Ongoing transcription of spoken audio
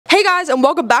Hey guys, and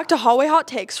welcome back to Hallway Hot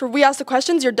Takes, where we ask the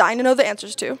questions you're dying to know the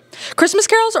answers to. Christmas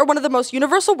carols are one of the most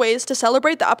universal ways to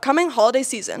celebrate the upcoming holiday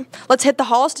season. Let's hit the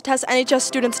halls to test NHS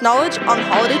students' knowledge on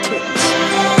holiday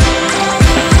tunes.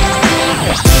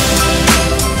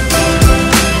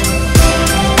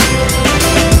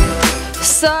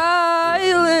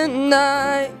 Silent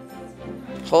night,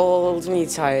 Hold me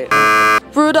tight.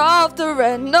 Rudolph the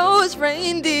red-nosed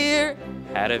reindeer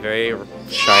Had a very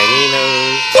shiny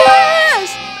nose.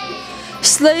 Yes!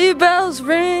 Sleigh bells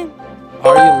ring,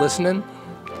 Are you listening?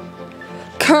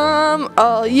 come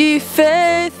all ye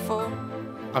faithful.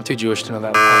 I'm too Jewish to know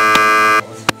that.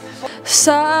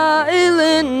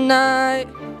 Silent night,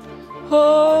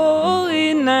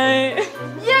 Holy night.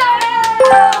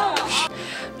 yeah!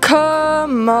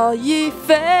 Come all ye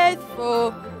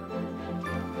faithful.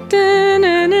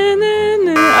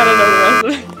 I don't know the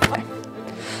rest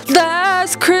of it.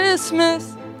 Last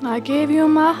Christmas, I gave you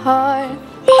my heart.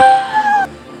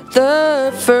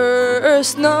 the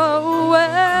first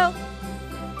Noel.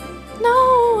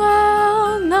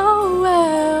 Noel,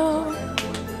 Noel.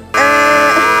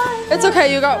 It's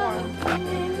okay, you got one.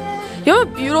 You have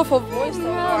a beautiful voice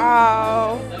though.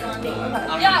 Wow.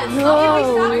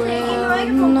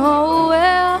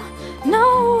 Noel,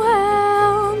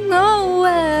 Noel,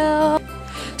 Noel.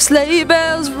 Sleigh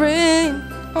bells ring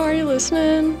Are you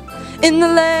listening? in the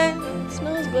lane.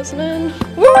 Smells glistening.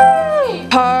 Woo!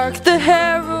 Hark the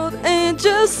herald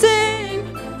angels sing.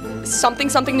 Something,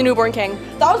 something, the newborn king.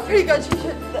 That was pretty good. You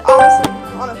should,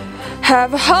 honestly.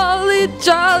 Have a holly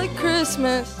jolly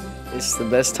Christmas. It's the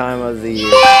best time of the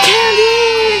year.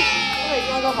 Candy! Wait,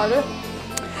 you wanna go harder?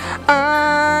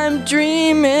 I'm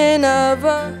dreaming of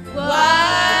a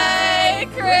White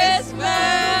Christmas.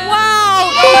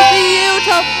 wow,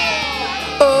 beautiful.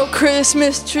 Oh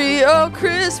Christmas tree, oh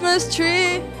Christmas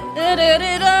tree.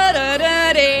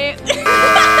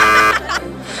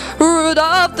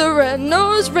 Rudolph the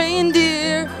red-nosed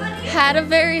reindeer Had a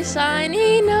very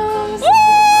shiny nose.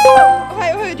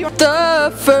 Wait, do you want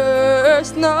the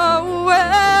first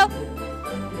Noel?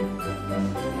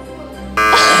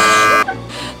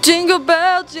 Jingle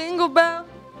bell, jingle bell,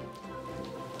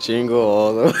 Jingle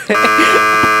all the way.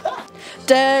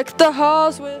 deck the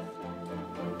halls with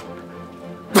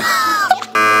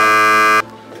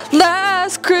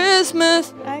last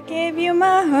Christmas. I gave you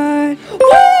my heart.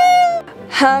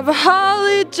 Have a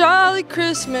holly jolly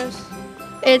Christmas.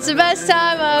 It's the best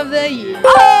time of the year.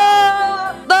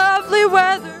 Oh, lovely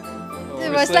weather.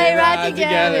 We'll stay right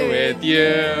together. with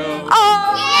you.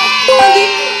 Oh,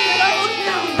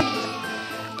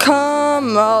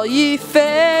 come all ye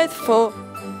faithful.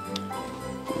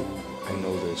 I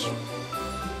know this.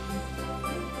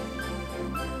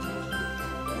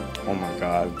 Oh my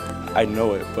god. I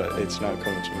know it, but it's not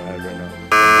coming to my head right now.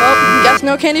 Well, guess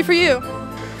no candy for you.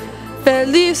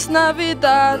 Feliz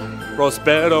Navidad.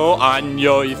 Prospero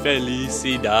año y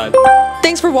felicidad.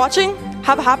 Thanks for watching.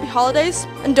 Have a happy holidays,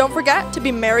 and don't forget to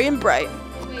be merry and bright.